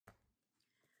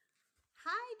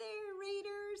Hi there,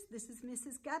 readers. This is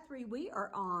Mrs. Guthrie. We are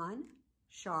on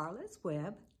Charlotte's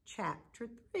Web, Chapter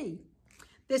 3.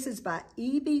 This is by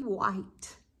E.B.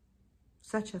 White,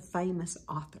 such a famous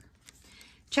author.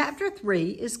 Chapter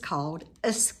 3 is called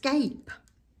Escape.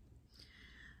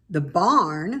 The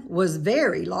barn was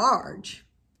very large.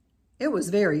 It was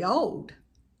very old.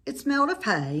 It smelled of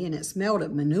hay and it smelled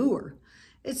of manure.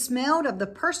 It smelled of the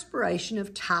perspiration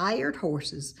of tired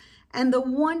horses and the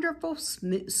wonderful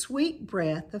sweet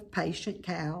breath of patient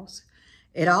cows.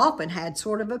 It often had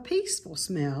sort of a peaceful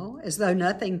smell, as though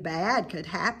nothing bad could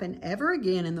happen ever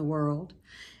again in the world.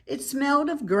 It smelled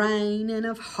of grain and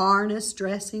of harness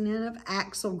dressing and of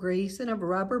axle grease and of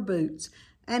rubber boots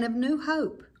and of new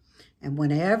hope. And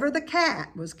whenever the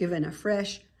cat was given a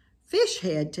fresh fish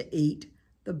head to eat,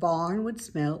 the barn would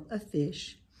smell of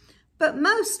fish. But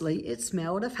mostly it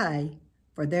smelled of hay,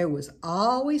 for there was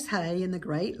always hay in the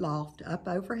great loft up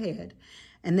overhead,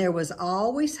 and there was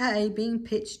always hay being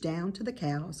pitched down to the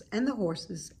cows and the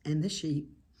horses and the sheep.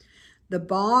 The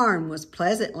barn was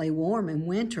pleasantly warm in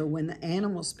winter when the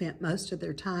animals spent most of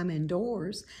their time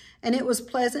indoors, and it was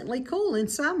pleasantly cool in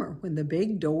summer when the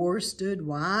big doors stood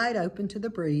wide open to the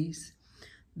breeze.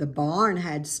 The barn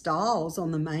had stalls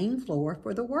on the main floor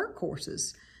for the work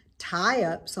horses,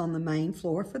 tie-ups on the main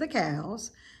floor for the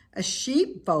cows, a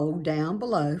sheepfold down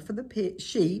below for the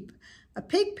sheep, a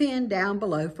pig pen down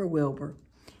below for Wilbur.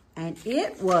 And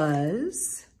it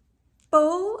was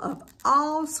full of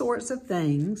all sorts of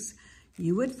things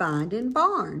you would find in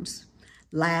barns.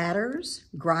 Ladders,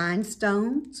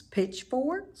 grindstones,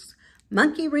 pitchforks,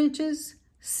 monkey wrenches,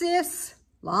 scythes,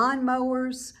 lawn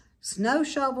mowers, snow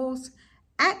shovels,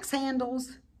 axe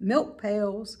handles, milk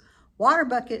pails, water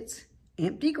buckets,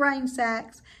 empty grain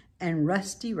sacks, and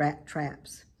rusty rat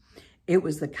traps. It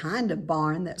was the kind of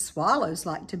barn that swallows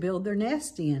like to build their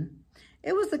nest in.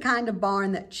 It was the kind of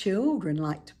barn that children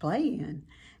like to play in.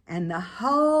 And the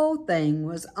whole thing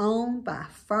was owned by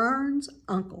Fern's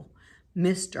uncle,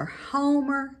 Mr.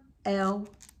 Homer L.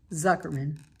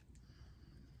 Zuckerman.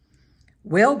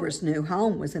 Wilbur's new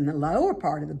home was in the lower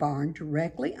part of the barn,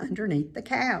 directly underneath the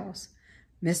cows.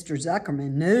 Mr.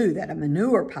 Zuckerman knew that a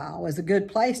manure pile was a good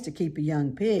place to keep a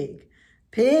young pig.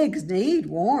 Pigs need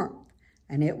warmth.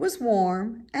 And it was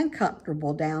warm and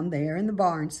comfortable down there in the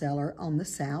barn cellar on the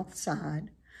south side.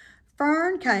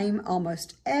 Fern came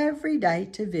almost every day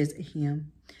to visit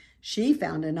him. She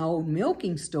found an old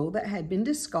milking stool that had been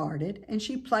discarded, and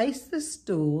she placed the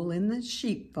stool in the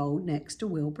sheepfold next to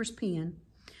Wilbur's pen.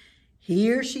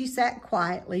 Here she sat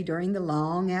quietly during the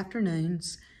long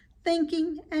afternoons,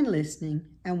 thinking and listening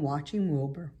and watching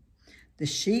Wilbur. The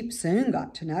sheep soon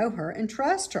got to know her and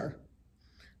trust her.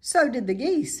 So did the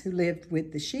geese who lived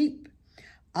with the sheep.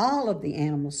 All of the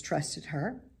animals trusted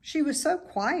her. She was so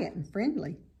quiet and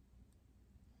friendly.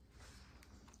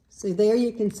 See, there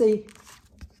you can see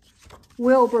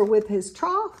Wilbur with his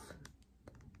trough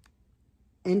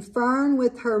and Fern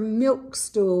with her milk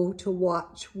stool to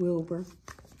watch Wilbur.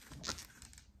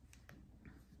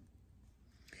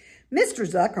 Mr.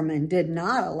 Zuckerman did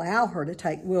not allow her to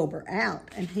take Wilbur out,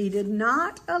 and he did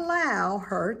not allow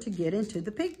her to get into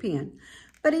the pig pen.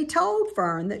 But he told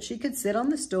Fern that she could sit on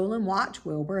the stool and watch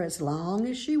Wilbur as long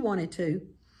as she wanted to.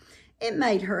 It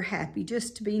made her happy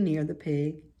just to be near the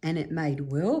pig, and it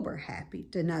made Wilbur happy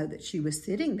to know that she was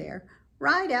sitting there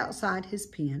right outside his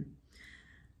pen.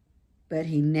 But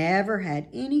he never had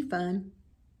any fun.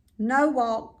 No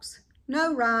walks,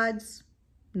 no rides,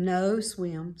 no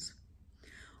swims.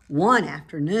 One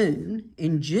afternoon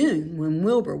in June, when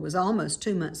Wilbur was almost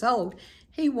 2 months old,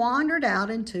 he wandered out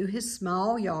into his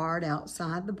small yard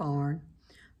outside the barn.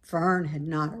 Fern had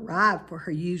not arrived for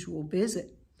her usual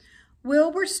visit.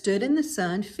 Wilbur stood in the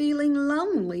sun feeling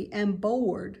lonely and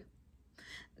bored.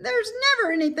 "There's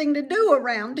never anything to do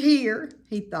around here,"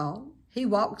 he thought. He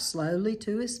walked slowly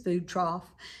to his food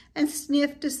trough and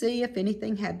sniffed to see if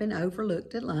anything had been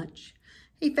overlooked at lunch.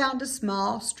 He found a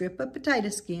small strip of potato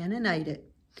skin and ate it.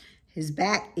 His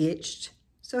back itched,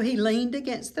 so he leaned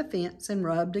against the fence and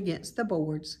rubbed against the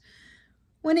boards.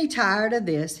 When he tired of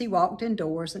this, he walked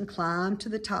indoors and climbed to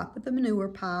the top of the manure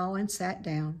pile and sat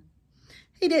down.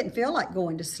 He didn't feel like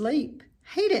going to sleep.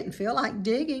 He didn't feel like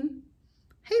digging.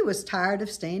 He was tired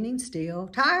of standing still,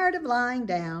 tired of lying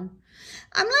down.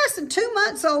 "I'm less than 2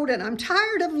 months old and I'm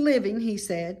tired of living," he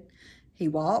said. He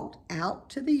walked out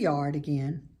to the yard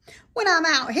again. "When I'm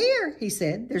out here," he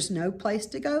said, "there's no place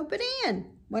to go but in.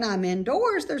 When I'm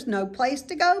indoors, there's no place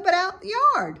to go but out the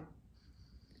yard."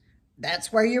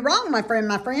 "That's where you're wrong, my friend,"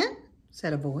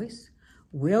 said a voice.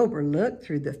 Wilbur looked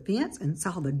through the fence and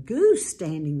saw the goose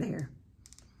standing there.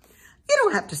 "You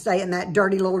don't have to stay in that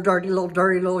dirty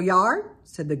little yard.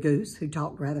 said the goose, who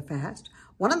talked rather fast.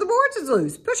 "One of the boards is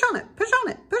loose. Push on it, push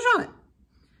on it, push on it.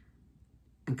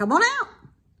 And come on out."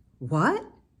 "What?"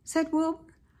 said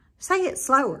Wilbur. "Say it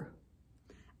slower."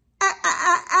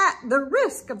 At the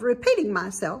risk of repeating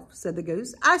myself," said the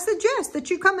goose, "I suggest that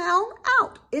you come on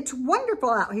out. It's wonderful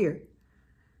out here."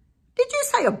 "Did you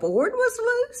say a board was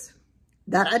loose?"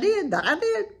 That I did,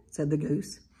 said the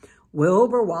goose.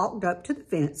 Wilbur walked up to the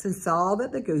fence and saw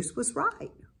that the goose was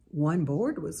right. One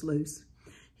board was loose.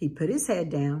 He put his head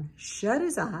down, shut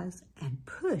his eyes, and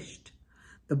pushed.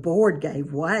 The board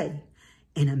gave way.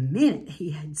 In a minute,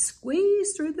 he had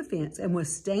squeezed through the fence and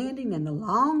was standing in the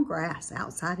long grass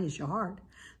outside his yard.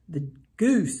 The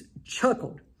goose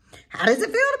chuckled. "How does it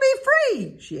feel to be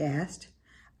free?" she asked.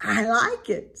 "I like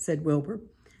it," said Wilbur.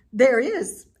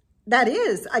 That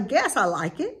is, I guess I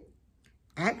like it."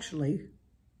 Actually,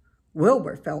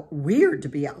 Wilbur felt weird to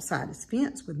be outside his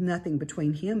fence with nothing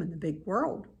between him and the big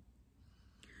world.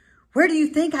 "Where do you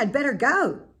think I'd better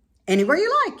go?" Anywhere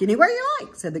you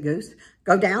like, said the goose.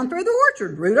 "Go down through the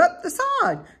orchard, root up the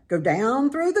sod. Go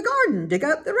down through the garden, dig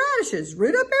up the radishes,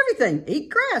 root up everything, eat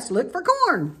grass, look for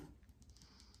corn.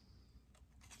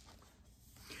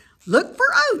 Look for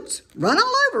oats, run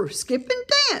all over, skip and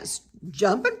dance,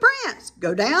 jump and prance.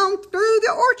 Go down through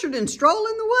the orchard and stroll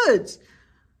in the woods.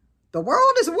 The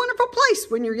world is a wonderful place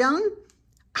when you're young."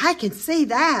 "I can see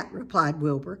that," replied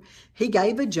Wilbur. He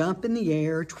gave a jump in the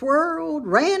air, twirled,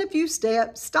 ran a few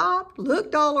steps, stopped,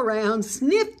 looked all around,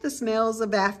 sniffed the smells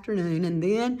of afternoon, and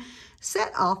then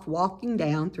set off walking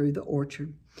down through the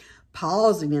orchard.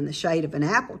 Pausing in the shade of an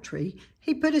apple tree,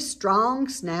 he put his strong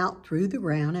snout through the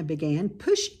ground and began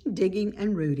pushing, digging,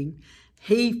 and rooting.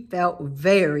 He felt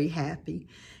very happy.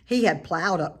 He had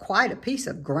plowed up quite a piece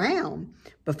of ground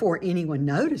before anyone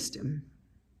noticed him.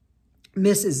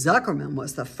 Mrs. Zuckerman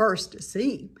was the first to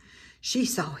see him. She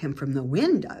saw him from the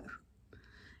window,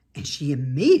 and she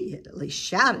immediately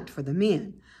shouted for the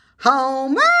men.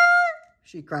 "Homer!"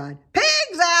 she cried.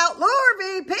 "Pigs out!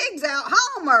 Lorvy! Pigs out!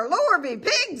 Homer! Lorvy!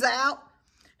 Pigs out!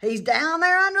 He's down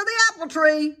there under the apple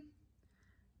tree."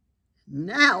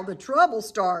 "Now the trouble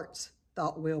starts,"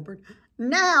 thought Wilbur.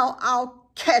 "Now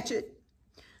I'll catch it."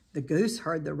 The goose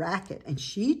heard the racket, and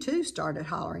she too started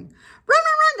hollering. "Run,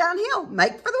 run, run downhill!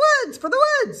 Make for the woods, for the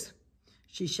woods!"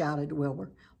 she shouted to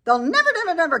Wilbur. "They'll never,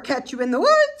 never, never catch you in the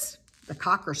woods." The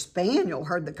cocker spaniel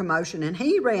heard the commotion, and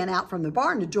he ran out from the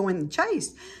barn to join the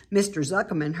chase. Mr.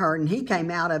 Zuckerman heard, and he came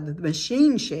out of the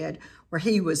machine shed where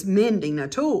he was mending a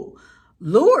tool.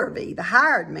 Lorvy, the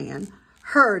hired man,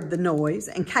 heard the noise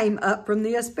and came up from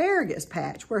the asparagus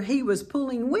patch where he was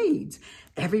pulling weeds.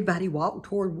 Everybody walked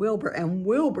toward Wilbur, and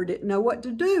Wilbur didn't know what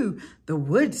to do. The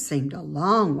woods seemed a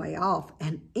long way off,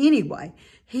 and anyway,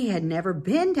 he had never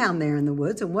been down there in the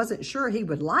woods and wasn't sure he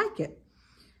would like it.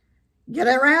 "Get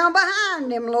around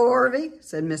behind him, Lorvy,"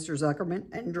 said Mr. Zuckerman,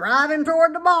 "and drive him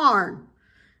toward the barn.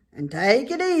 And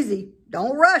take it easy.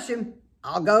 Don't rush him.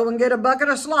 I'll go and get a bucket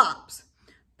of slops."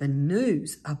 The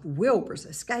news of Wilbur's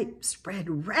escape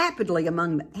spread rapidly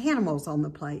among the animals on the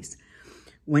place.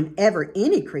 Whenever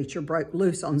any creature broke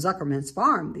loose on Zuckerman's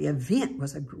farm, the event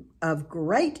was of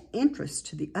great interest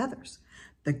to the others.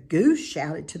 The goose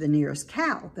shouted to the nearest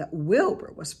cow that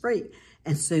Wilbur was free,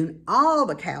 and soon all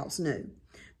the cows knew.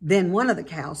 Then one of the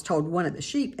cows told one of the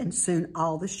sheep, and soon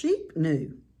all the sheep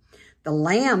knew. The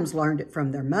lambs learned it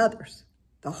from their mothers.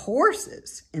 The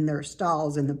horses in their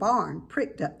stalls in the barn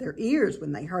pricked up their ears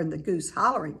when they heard the goose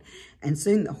hollering, and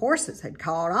soon the horses had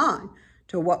caught on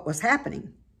to what was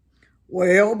happening.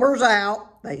 "Wilbur's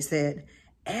out," they said.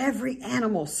 Every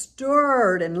animal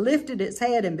stirred and lifted its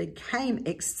head and became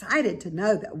excited to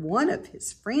know that one of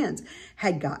his friends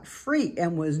had got free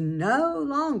and was no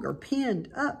longer pinned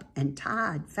up and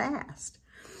tied fast.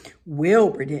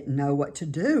 Wilbur didn't know what to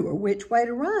do or which way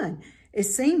to run. It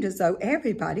seemed as though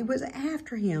everybody was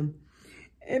after him.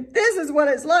 "If this is what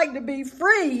it's like to be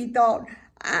free," he thought,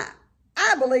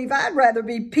 I believe I'd rather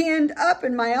be pinned up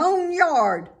in my own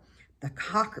yard." The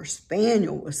cocker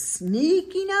spaniel was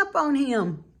sneaking up on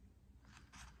him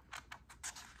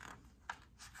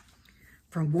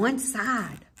from one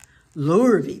side.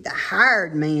 Lorvy, the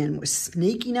hired man, was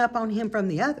sneaking up on him from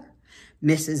the other.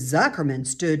 Mrs. Zuckerman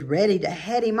stood ready to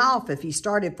head him off if he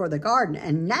started for the garden,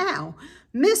 and now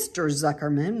Mr.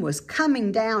 Zuckerman was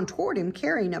coming down toward him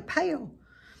carrying a pail.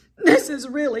 "This is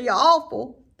really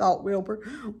awful," thought Wilbur.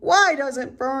 "Why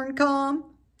doesn't Fern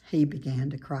come?" He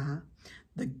began to cry.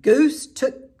 The goose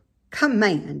took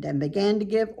command and began to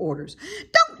give orders.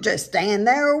 "Don't just stand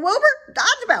there, Wilbur.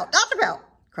 Dodge about,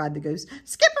 cried the goose.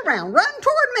 "Skip around, run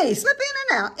toward me, slip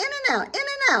in and out, in and out, in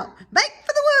and out. Make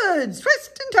for the woods,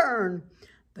 twist and turn."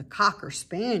 The The Cocker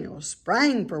Spaniel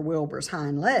sprang for Wilbur's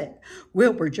hind leg.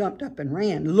 Wilbur jumped up and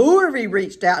ran. Lurvy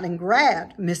reached out and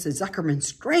grabbed. Mrs. Zuckerman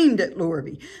screamed at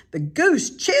Lurvy. The goose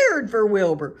cheered for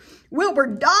Wilbur. Wilbur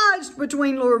dodged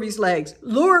between Lurvy's legs.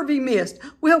 Lurvy missed.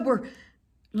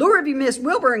 Lurvy missed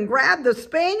Wilbur and grabbed the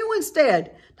spaniel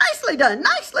instead. Nicely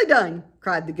done,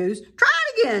 cried the goose. Try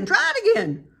it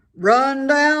again. Run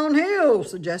downhill,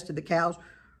 suggested the cows.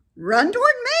 Run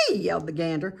toward me, yelled the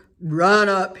gander. Run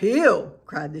uphill,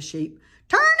 cried the sheep.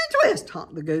 Turn and twist,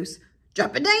 honked the goose.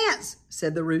 Jump and dance,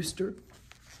 said the rooster.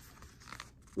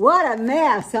 What a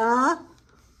mess, huh?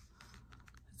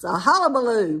 It's a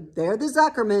hullabaloo. There are the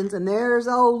Zuckermans, and there's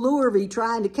old Lurvy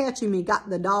trying to catch him. He got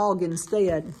the dog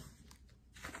instead.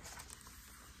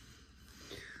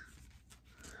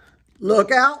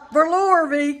 Look out for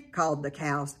Lurvy, called the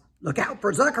cows. Look out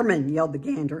for Zuckerman, yelled the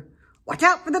gander. Watch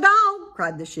out for the dog,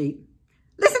 cried the sheep.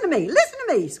 Listen to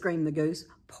me, screamed the goose.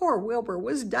 Poor Wilbur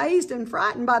was dazed and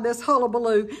frightened by this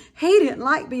hullabaloo. He didn't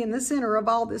like being the center of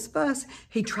all this fuss.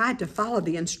 He tried to follow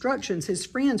the instructions his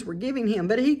friends were giving him,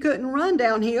 but he couldn't run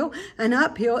downhill and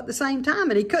uphill at the same time,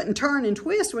 and he couldn't turn and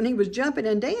twist when he was jumping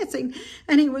and dancing,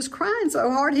 and he was crying so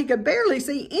hard he could barely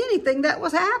see anything that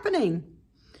was happening.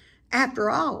 After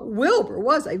all, Wilbur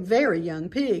was a very young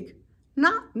pig.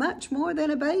 Not much more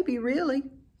than a baby, really.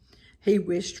 He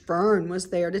wished Fern was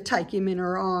there to take him in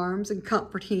her arms and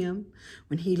comfort him.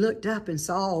 When he looked up and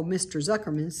saw Mr.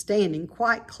 Zuckerman standing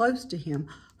quite close to him,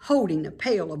 holding a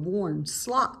pail of warm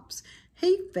slops,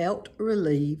 he felt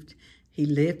relieved. He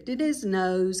lifted his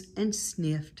nose and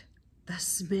sniffed. The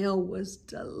smell was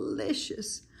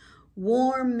delicious.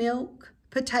 Warm milk,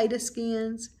 potato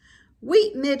skins,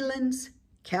 wheat middlings,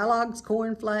 Kellogg's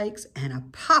cornflakes, and a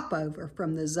popover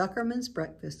from the Zuckerman's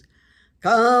breakfast.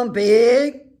 Come,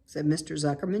 pig, said Mr.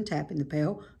 Zuckerman, tapping the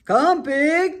pail. Come,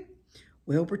 pig.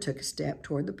 Wilbur took a step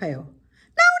toward the pail.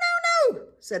 No,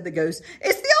 said the goose.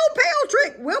 It's the old pail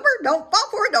trick, Wilbur. Don't fall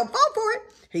for it.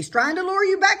 He's trying to lure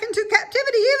you back into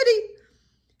captivity.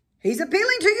 He's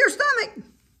appealing to your stomach.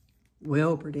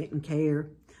 Wilbur didn't care.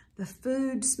 The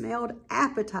food smelled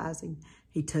appetizing.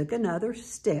 He took another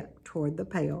step toward the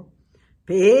pail.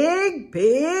 Pig,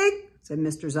 said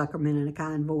Mr. Zuckerman in a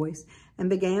kind voice, and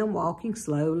began walking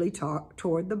slowly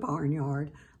toward the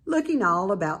barnyard, looking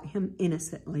all about him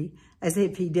innocently, as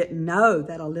if he didn't know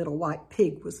that a little white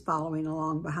pig was following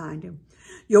along behind him.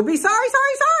 You'll be sorry,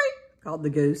 called the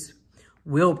goose.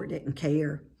 Wilbur didn't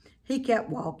care. He kept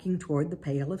walking toward the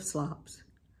pail of slops.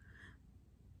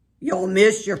 You'll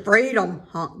miss your freedom,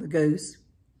 honked the goose.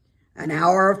 An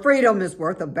hour of freedom is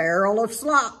worth a barrel of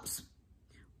slops.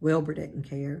 Wilbur didn't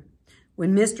care.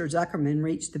 When Mr. Zuckerman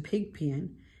reached the pig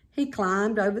pen, he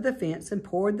climbed over the fence and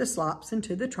poured the slops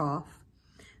into the trough.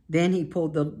 Then he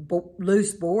pulled the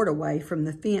loose board away from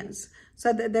the fence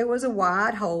so that there was a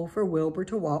wide hole for Wilbur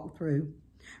to walk through.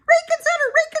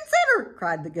 Reconsider,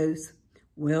 cried the goose.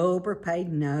 Wilbur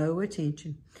paid no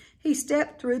attention. He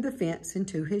stepped through the fence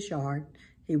into his yard.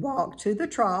 He walked to the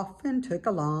trough and took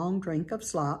a long drink of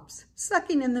slops,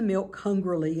 sucking in the milk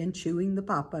hungrily and chewing the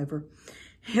popover.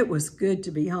 It was good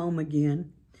to be home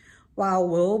again. While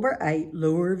Wilbur ate,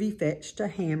 Lurvy fetched a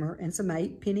hammer and some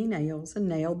 8-penny nails and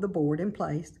nailed the board in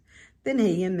place. Then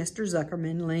he and Mr.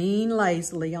 Zuckerman leaned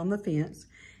lazily on the fence,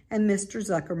 and Mr.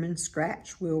 Zuckerman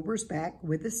scratched Wilbur's back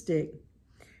with a stick.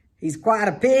 He's quite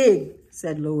a pig,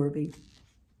 said Lurvy.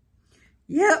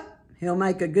 Yep, he'll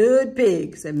make a good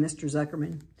pig, said Mr.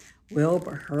 Zuckerman.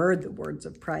 Wilbur heard the words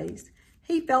of praise.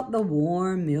 He felt the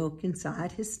warm milk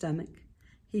inside his stomach.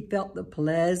 He felt the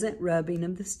pleasant rubbing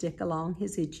of the stick along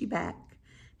his itchy back.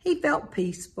 He felt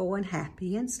peaceful and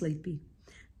happy and sleepy.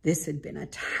 This had been a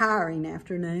tiring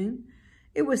afternoon.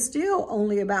 It was still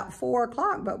only about 4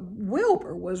 o'clock, but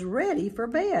Wilbur was ready for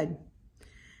bed.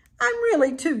 I'm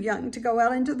really too young to go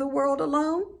out into the world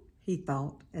alone, he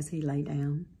thought as he lay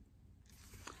down.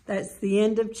 That's the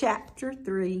end of chapter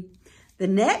 3. The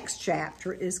next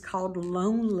chapter is called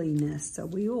Loneliness, so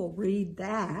we will read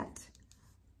that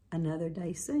another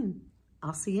day soon.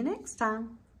 I'll see you next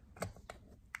time.